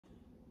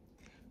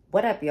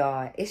What up,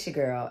 y'all? It's your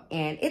girl,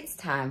 and it's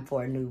time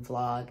for a new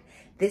vlog.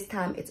 This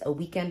time it's a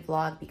weekend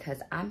vlog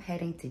because I'm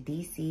heading to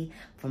DC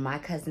for my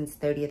cousin's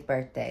 30th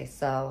birthday.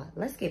 So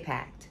let's get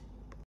packed.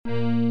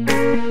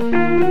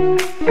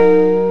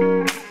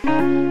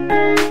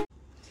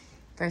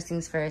 First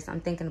things first,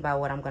 I'm thinking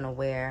about what I'm gonna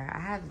wear. I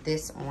have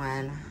this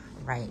on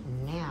right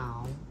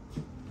now.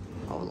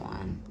 Hold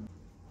on.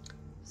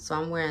 So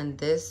I'm wearing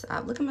this.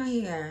 Look at my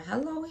hair.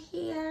 Hello,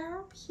 hair.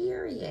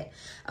 Period.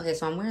 Okay,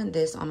 so I'm wearing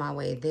this on my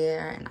way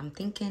there, and I'm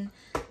thinking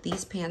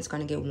these pants are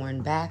gonna get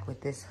worn back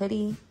with this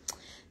hoodie.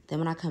 Then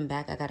when I come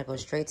back, I gotta go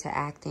straight to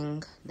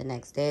acting the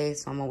next day.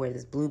 So I'm gonna wear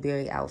this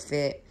blueberry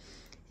outfit.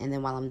 And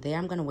then while I'm there,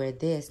 I'm gonna wear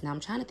this. Now I'm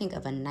trying to think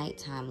of a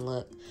nighttime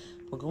look.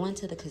 We're going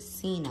to the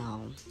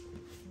casino.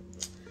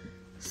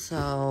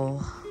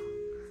 So,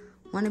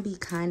 wanna be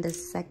kind of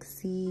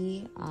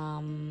sexy.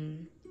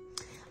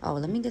 Oh,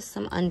 let me get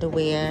some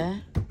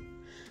underwear,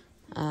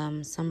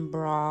 some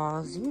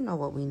bras. You know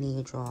what we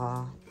need,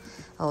 y'all.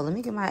 Oh, let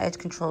me get my edge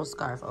control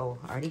scarf. Oh,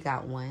 I already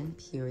got one,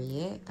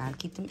 period. Gotta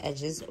keep them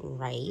edges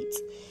right.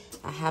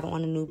 I have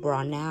on a new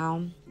bra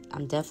now.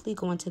 I'm definitely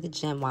going to the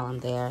gym while I'm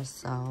there.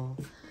 So,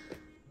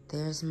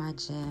 there's my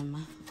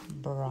gym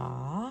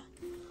bra.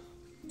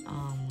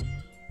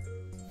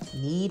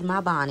 Need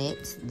my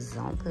bonnet.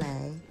 Don't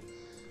play.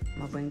 I'm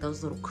gonna bring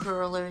those little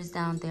curlers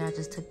down there. I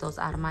just took those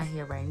out of my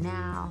hair right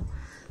now.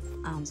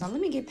 So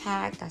let me get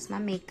packed. That's my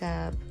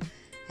makeup.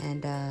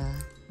 And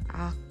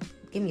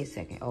give me a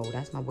second. Oh,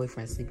 that's my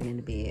boyfriend sleeping in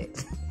the bed.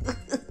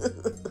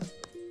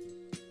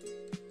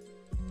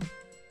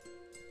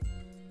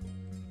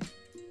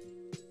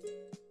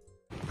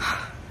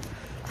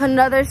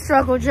 Another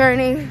struggle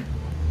journey.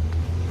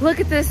 Look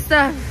at this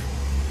stuff.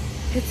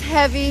 It's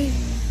heavy.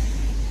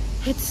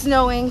 It's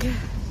snowing.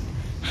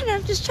 And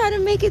I'm just trying to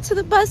make it to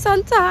the bus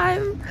on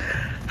time.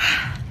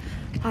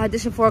 I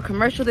auditioned for a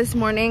commercial this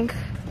morning.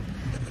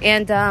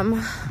 And I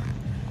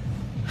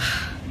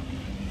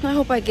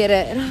hope I get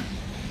it.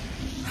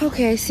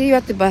 Okay, see you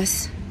at the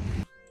bus.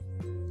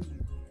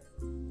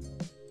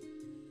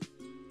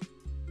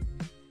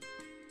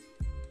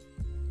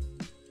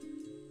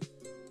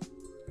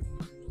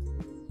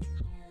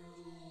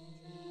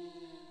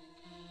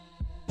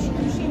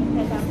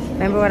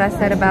 Remember what I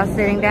said about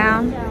sitting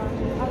down?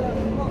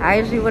 I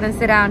usually wouldn't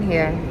sit down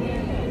here.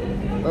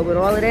 But with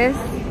all of this,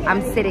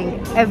 I'm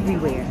sitting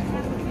everywhere.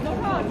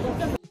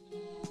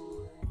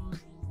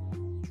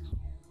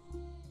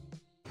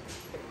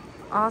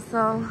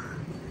 Also,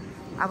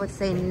 I would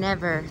say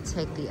never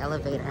take the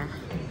elevator.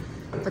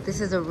 But this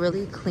is a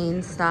really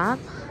clean stop.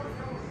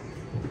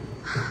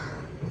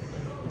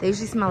 They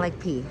usually smell like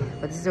pee,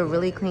 but this is a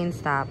really clean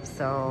stop,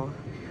 so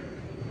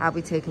I'll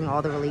be taking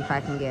all the relief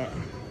I can get.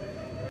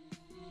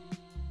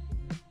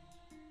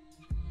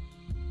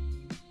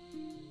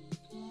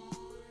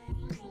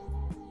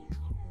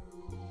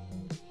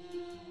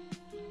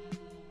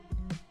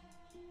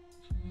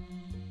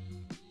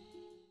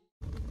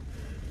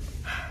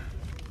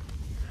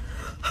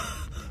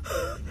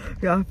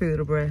 Y'all feel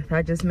the breath.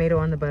 I just made it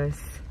on the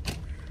bus.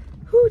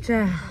 Whoo,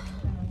 child.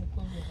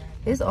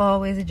 It's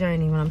always a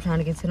journey when I'm trying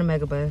to get to the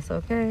mega bus,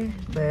 okay?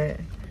 But,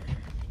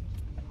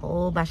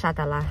 oh,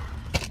 bashatala,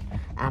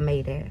 I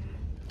made it.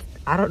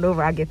 I don't know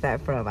where I get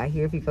that from. I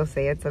hear people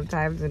say it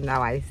sometimes, and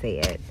now I say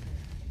it.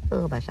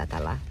 Oh,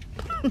 bashatala.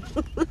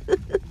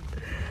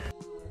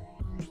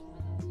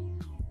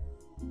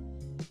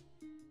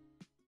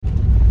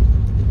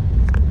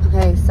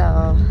 Okay,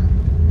 so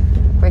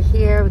we're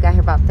here. We got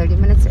here about 30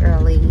 minutes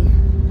early.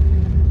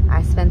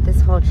 I spent this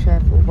whole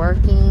trip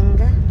working,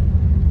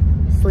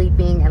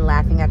 sleeping, and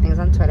laughing at things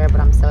on Twitter,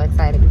 but I'm so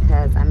excited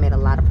because I made a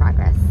lot of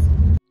progress.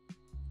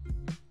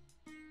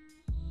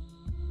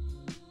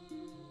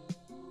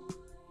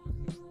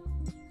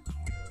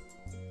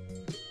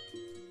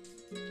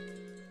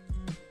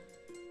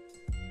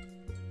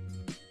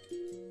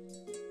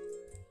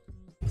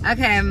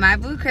 Okay, my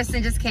boo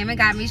Kristen just came and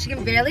got me. She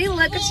can barely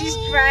look if she's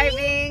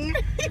driving.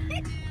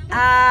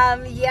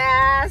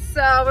 Yeah,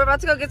 so we're about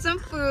to go get some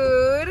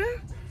food.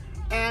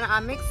 And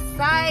I'm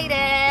excited.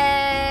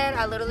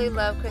 I literally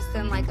love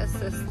Kristen like a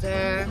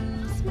sister.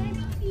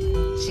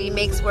 She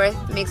makes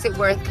it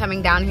worth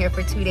coming down here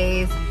for 2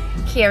 days,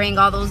 carrying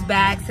all those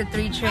bags to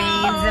 3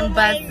 trains and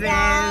buses.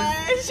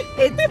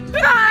 It's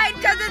fine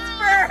because it's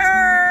for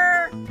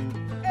her.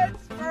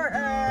 It's for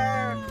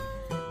her.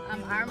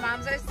 Our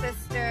moms are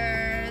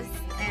sisters,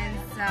 and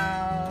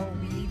so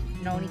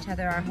we've known each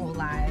other our whole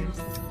lives.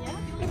 Yeah.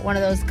 One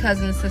of those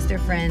cousin, sister,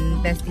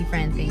 friend, bestie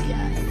friend things.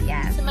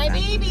 Yes. To my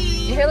baby.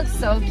 Your hair looks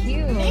so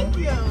cute. Thank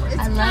you.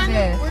 I love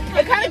it.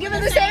 It kind of gives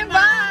me the same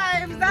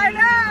vibes. I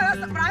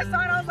know. When I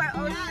saw it, I was like,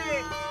 oh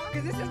shit.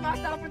 Because this is my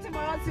style for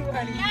tomorrow too,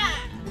 honey.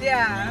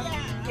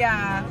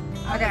 Yeah.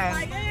 Okay.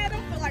 I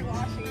don't feel like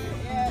washing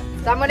it yet.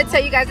 So I'm going to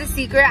tell you guys a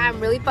secret. I'm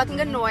really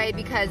fucking annoyed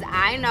because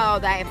I know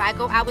that if I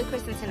go out with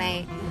Kristen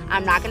tonight,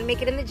 I'm not going to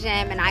make it in the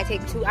gym, and I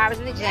take 2 hours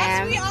in the gym.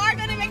 Yes, we are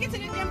going to make it to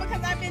the gym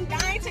because I've been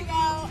dying to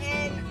go,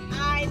 and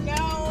I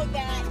know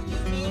that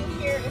being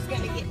here is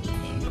going to get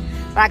me in.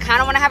 But I kind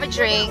of want to have a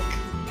drink.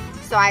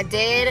 so I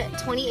did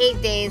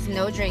 28 days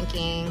no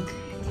drinking.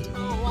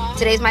 Oh, wow.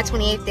 Today's my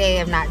 28th day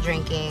of not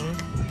drinking.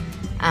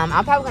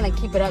 I'm probably gonna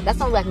keep it up. That's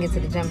the only way I can get to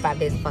the gym 5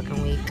 days a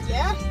fucking week.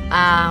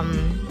 Yeah.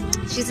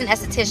 She's an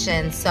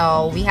esthetician,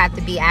 so we have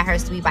to be at her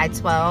suite by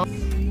 12.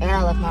 And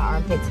I left my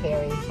armpits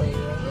hairy for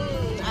you.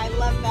 I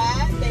love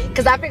that.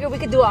 Because I figured we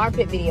could do an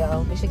armpit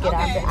video. We should get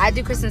armpit. I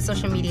do Kristen's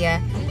social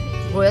media.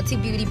 Royalty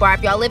Beauty Bar.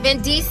 If y'all live in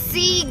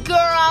DC,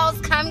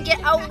 girls, come get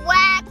a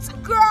wax,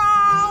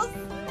 girls.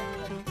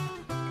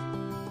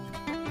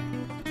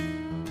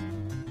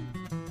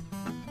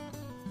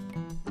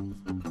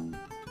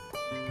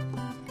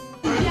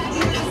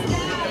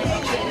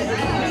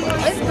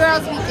 It's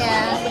girls'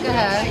 weekend. Look at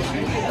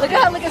her. Look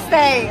at her. Look at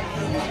Stay.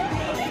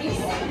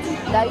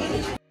 Now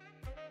you.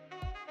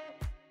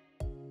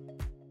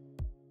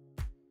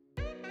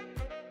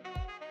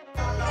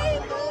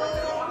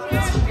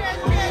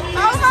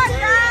 Oh my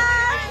God!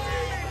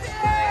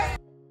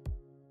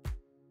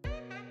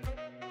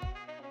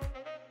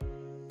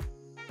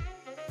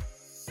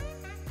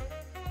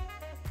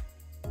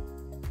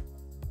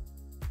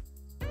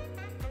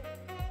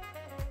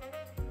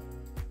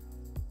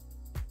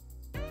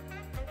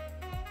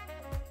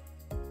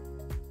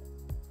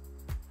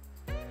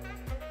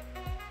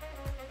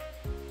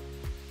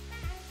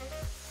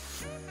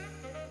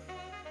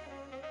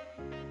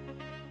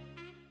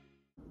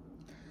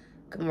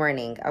 Good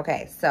morning.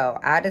 Okay, so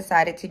I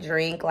decided to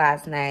drink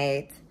last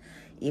night,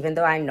 even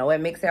though I know it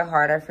makes it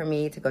harder for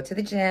me to go to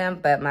the gym,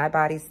 but my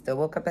body still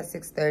woke up at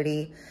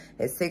 6:30.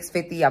 It's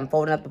 6:50. I'm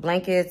folding up the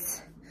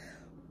blankets.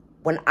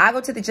 When I go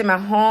to the gym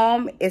at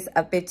home, it's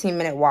a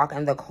 15-minute walk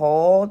in the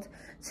cold.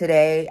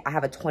 Today, I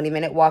have a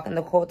 20-minute walk in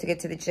the cold to get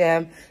to the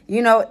gym.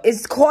 You know,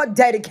 it's called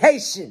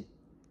dedication.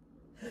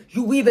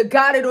 You either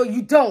got it or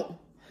you don't.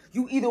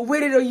 You either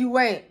with it or you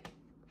ain't.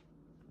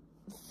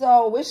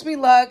 So, wish me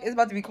luck. It's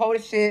about to be cold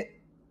as shit.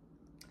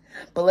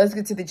 But let's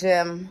get to the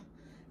gym.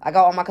 I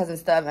got all my cousin's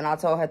stuff, and I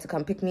told her to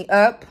come pick me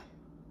up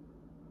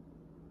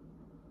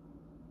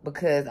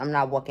because I'm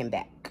not walking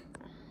back.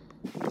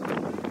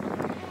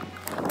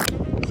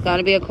 It's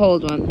gonna be a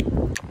cold one.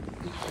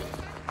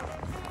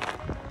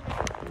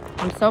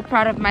 I'm so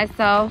proud of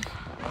myself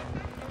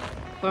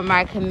for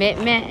my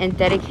commitment and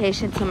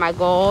dedication to my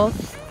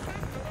goals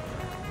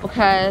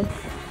because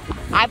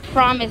I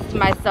promised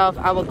myself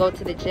I would go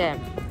to the gym,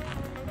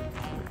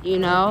 you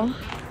know?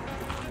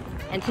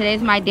 And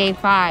today's my day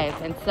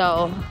 5, and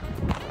so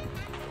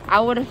I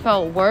would have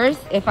felt worse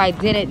if I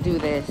didn't do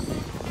this.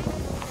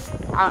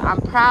 I'm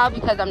proud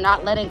because I'm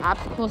not letting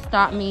obstacles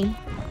stop me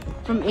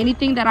from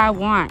anything that I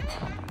want.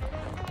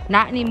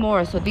 Not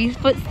anymore. So these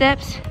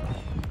footsteps,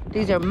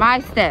 these are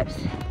my steps.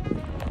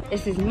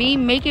 This is me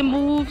making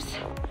moves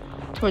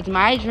towards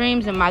my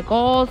dreams and my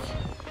goals,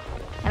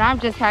 and I'm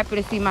just happy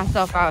to see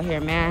myself out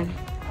here, man.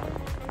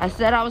 I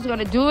said I was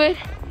gonna do it.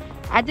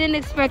 I didn't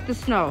expect the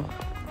snow.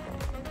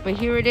 But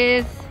here it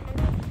is,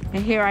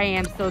 and here I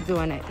am still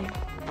doing it.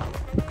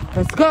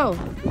 Let's go. I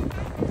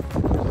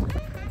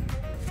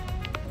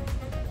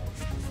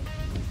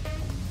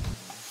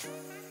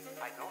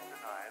don't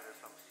deny there's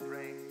some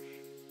strange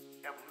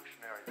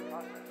evolutionary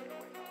process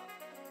going on,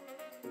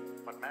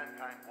 but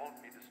mankind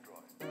won't be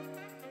destroyed. The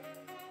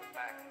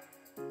fact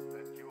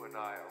that you and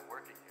I are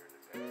working here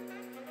today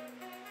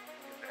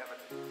is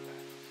evidence of that.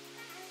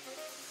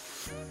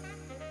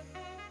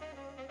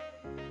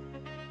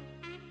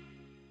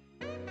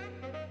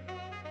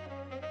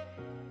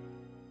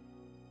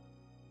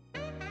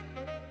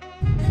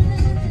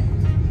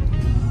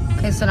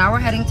 Okay, so now we're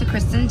heading to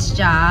Kristen's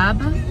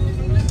job. Look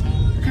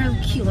at her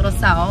cute little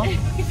self.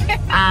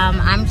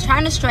 I'm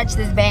trying to stretch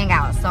this bang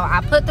out, so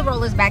I put the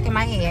rollers back in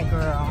my head,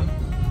 girl.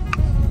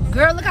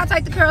 Girl, look how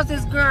tight the curls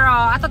is, girl.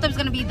 I thought there was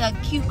gonna be the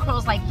cute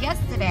curls like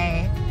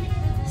yesterday.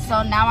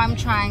 So now I'm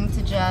trying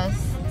to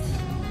just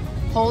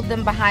hold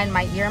them behind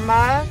my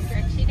earmuffs.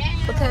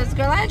 Because,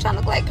 girl, I ain't trying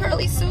to look like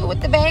Curly Sue with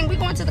the bang. We're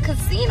going to the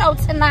casino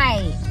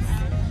tonight.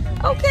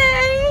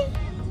 Okay?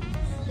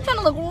 I'm trying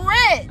to look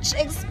rich,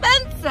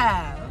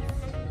 expensive.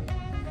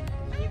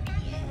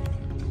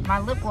 My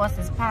lip gloss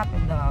is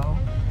popping though.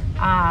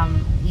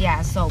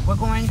 Yeah, so we're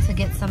going to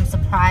get some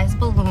surprise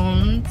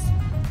balloons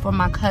for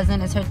my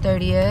cousin. It's her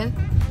 30th.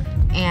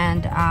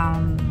 And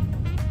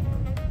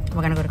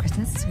we're gonna go to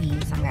Kristen's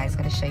suite. So I'm guys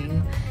gonna show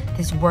you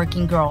this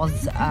working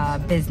girl's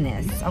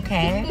business,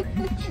 okay?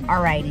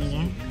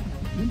 Alrighty.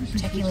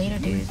 Check you later,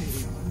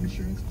 dudes.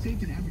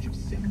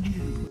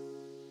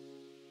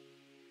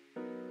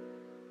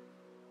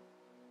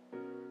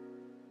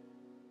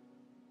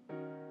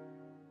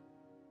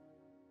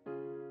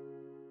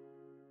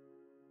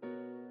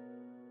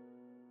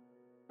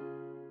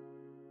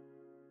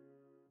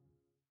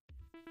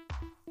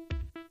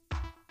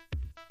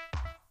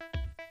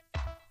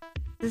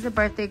 This is a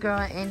birthday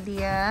girl in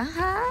India.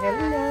 Hi.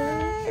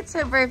 Hello. It's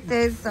her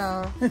birthday,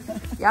 so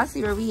y'all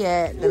see where we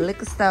at. The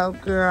liquor store,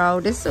 girl.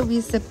 This will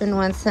be sipping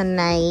one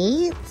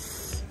tonight.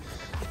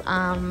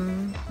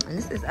 And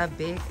this is a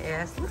big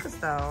ass liquor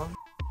store.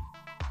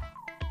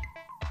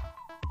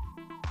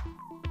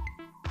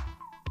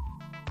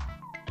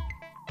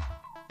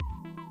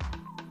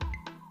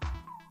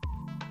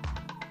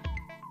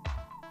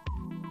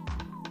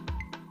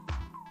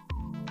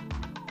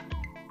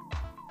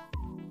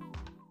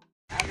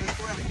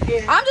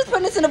 I'm just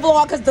putting this in the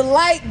vlog because the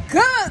light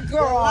good,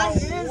 girl.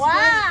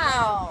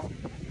 Wow.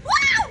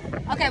 Woo!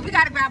 Okay, we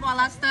gotta grab all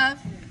our stuff.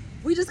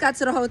 We just got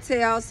to the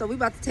hotel, so we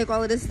about to take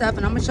all of this stuff,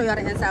 and I'm gonna show y'all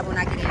the inside when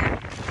I get in.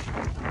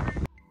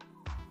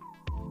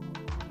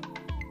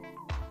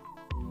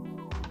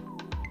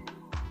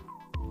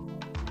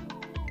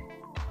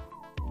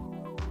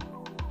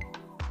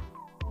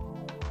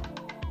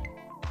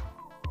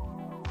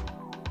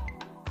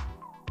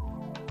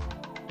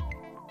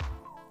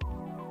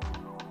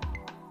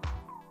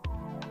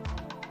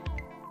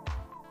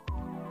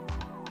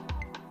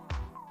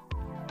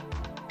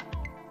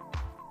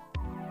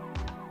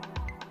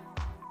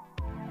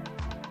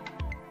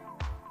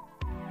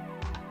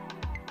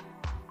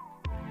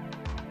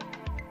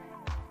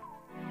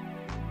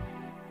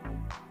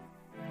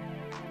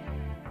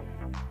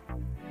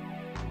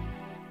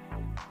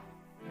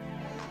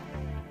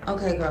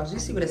 Okay, girls, you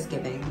see what it's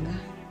giving.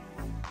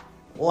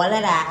 All of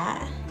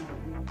that.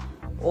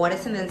 All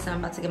this and then some. I'm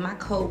about to get my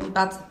coat. We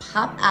about to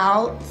pop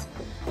out.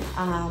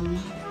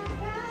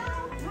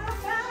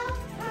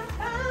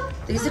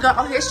 These are girl.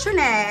 Oh, here's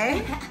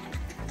Trinae.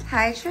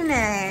 Hi,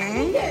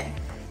 Trinae.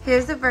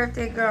 Here's the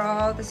birthday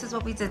girl. This is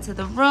what we did to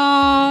the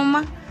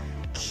room.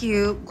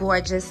 Cute,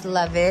 gorgeous,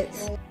 love it.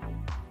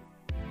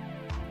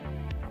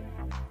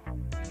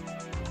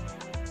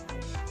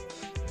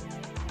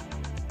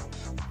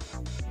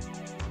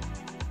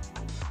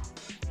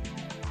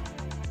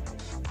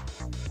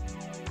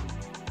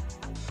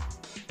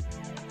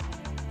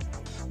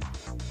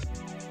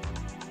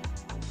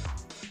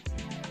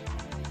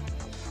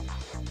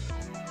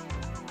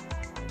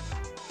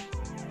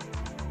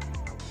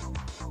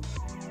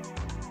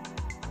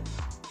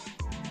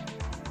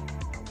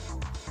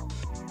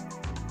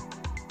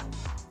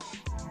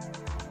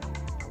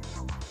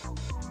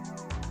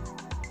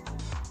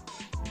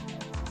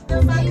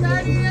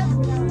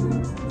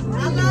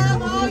 I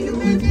love all you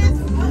bitches.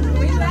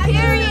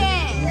 Period.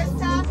 It's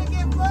time to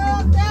get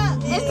fucked up.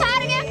 It's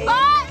time to get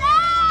fucked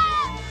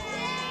up.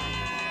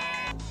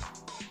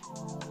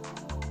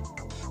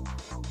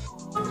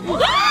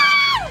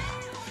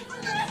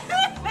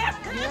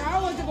 Yeah, I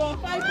wasn't gonna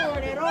fight for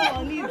it at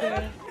all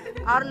either.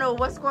 I don't know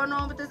what's going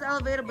on with this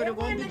elevator, but it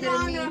won't be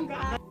getting me.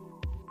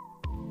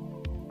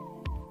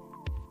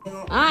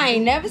 I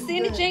ain't never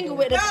seen a jingle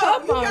with a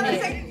cup on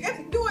it.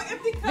 Do an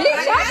empty cup. Bitch,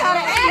 I gotta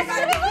ask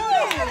you.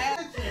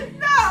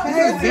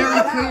 It's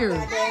very clear.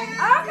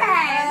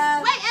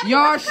 Okay. Wait,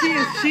 Y'all, she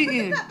is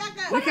cheating.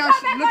 Look how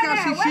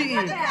she's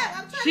cheating.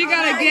 She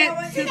gotta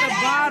get to the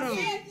bottom.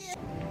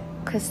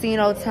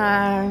 Casino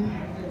time.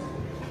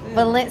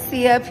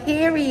 Valencia,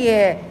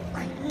 period.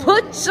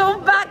 Put your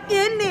back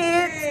in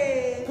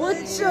it.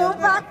 Put your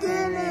back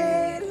in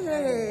it.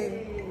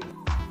 Hey.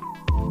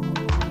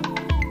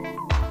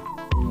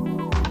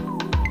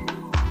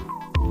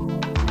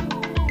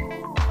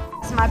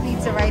 That's my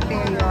pizza right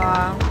there,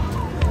 y'all.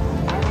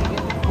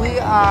 We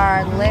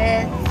are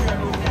lit.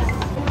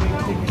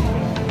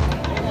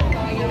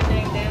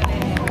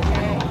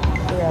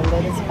 We are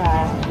lit as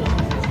fuck.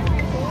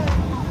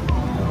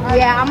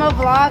 Yeah, I'm a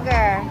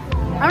vlogger.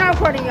 I'm not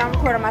recording you, I'm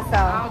recording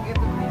myself.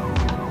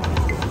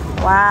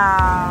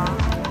 Wow.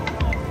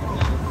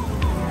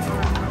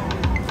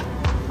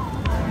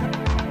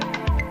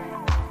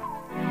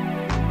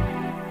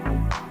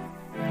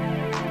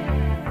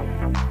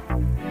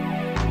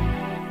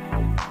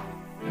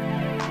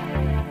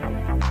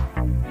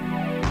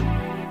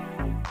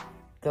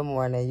 Good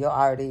morning. You're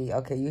already,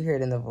 okay, you hear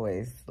it in the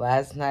voice.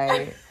 Last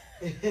night,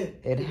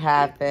 it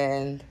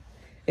happened.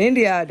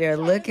 Indy out there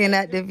looking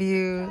at the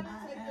view.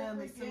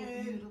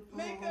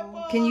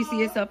 Can you see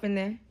yourself in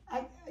there?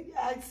 I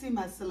see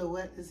my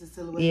silhouette. It's a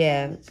silhouette.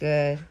 Yeah, challenge.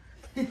 good.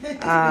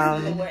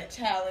 Silhouette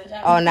challenge.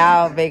 Oh,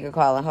 now Vega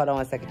calling. Hold on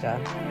one second, y'all.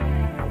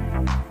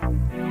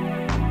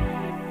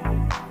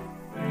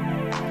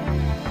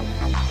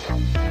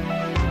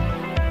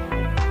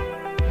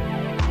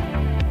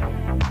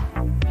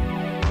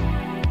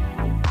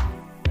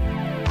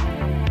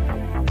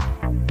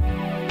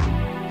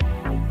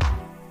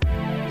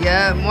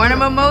 Yeah, morning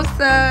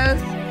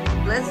mimosas.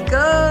 Let's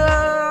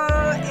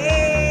go.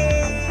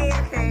 Hey.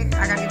 Okay,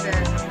 I gotta get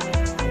that.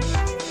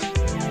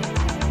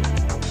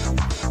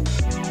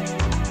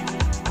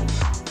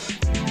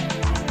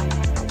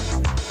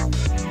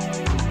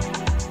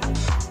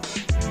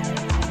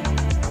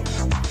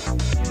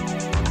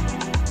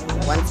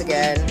 Once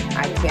again,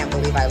 I can't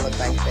believe I look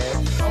like this.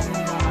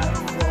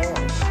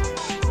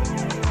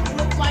 You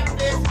look like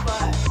this,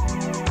 but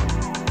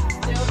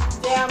still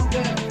damn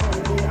good for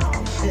you know.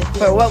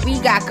 For what we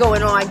got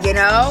going on, you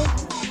know?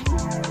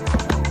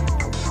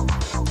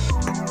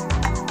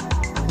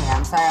 Okay,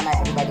 I'm sorry I'm at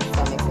everybody's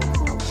stomach with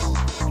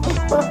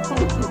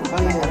cooch.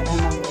 Oh yeah,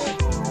 and I'm good.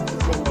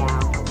 It's been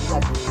down.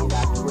 You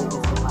got to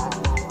witness from last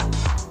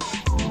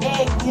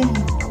night.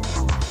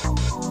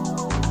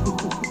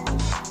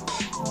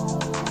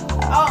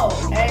 Oh,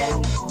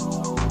 and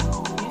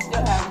you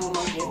still have one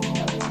more gift.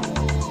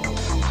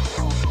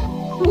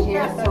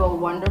 Cheers to a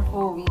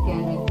wonderful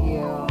weekend with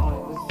you.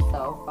 It was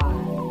so fun.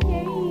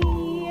 Yay!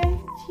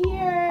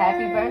 Cheers!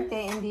 Happy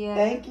birthday, India.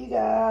 Thank you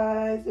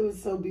guys. It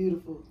was so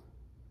beautiful.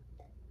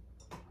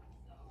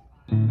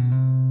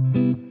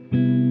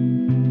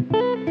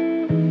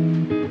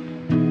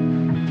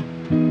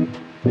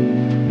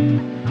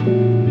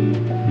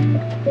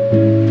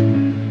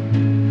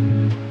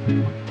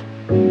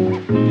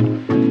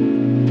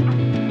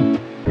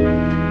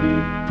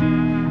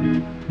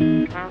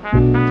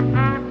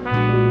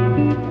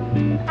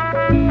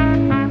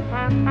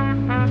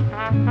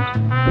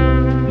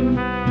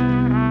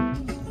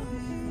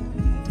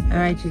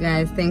 Alright, you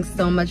guys, thanks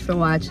so much for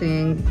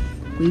watching.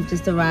 We've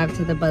just arrived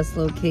to the bus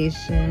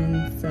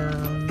location, so...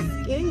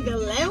 Getting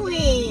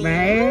glowing.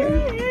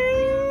 Right?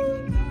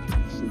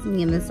 She's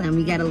me and the sun.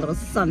 We got a little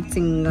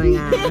something going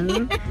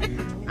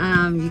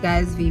on. You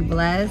guys be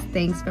blessed.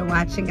 Thanks for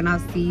watching, and I'll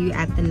see you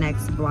at the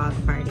next vlog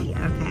party.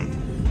 Okay.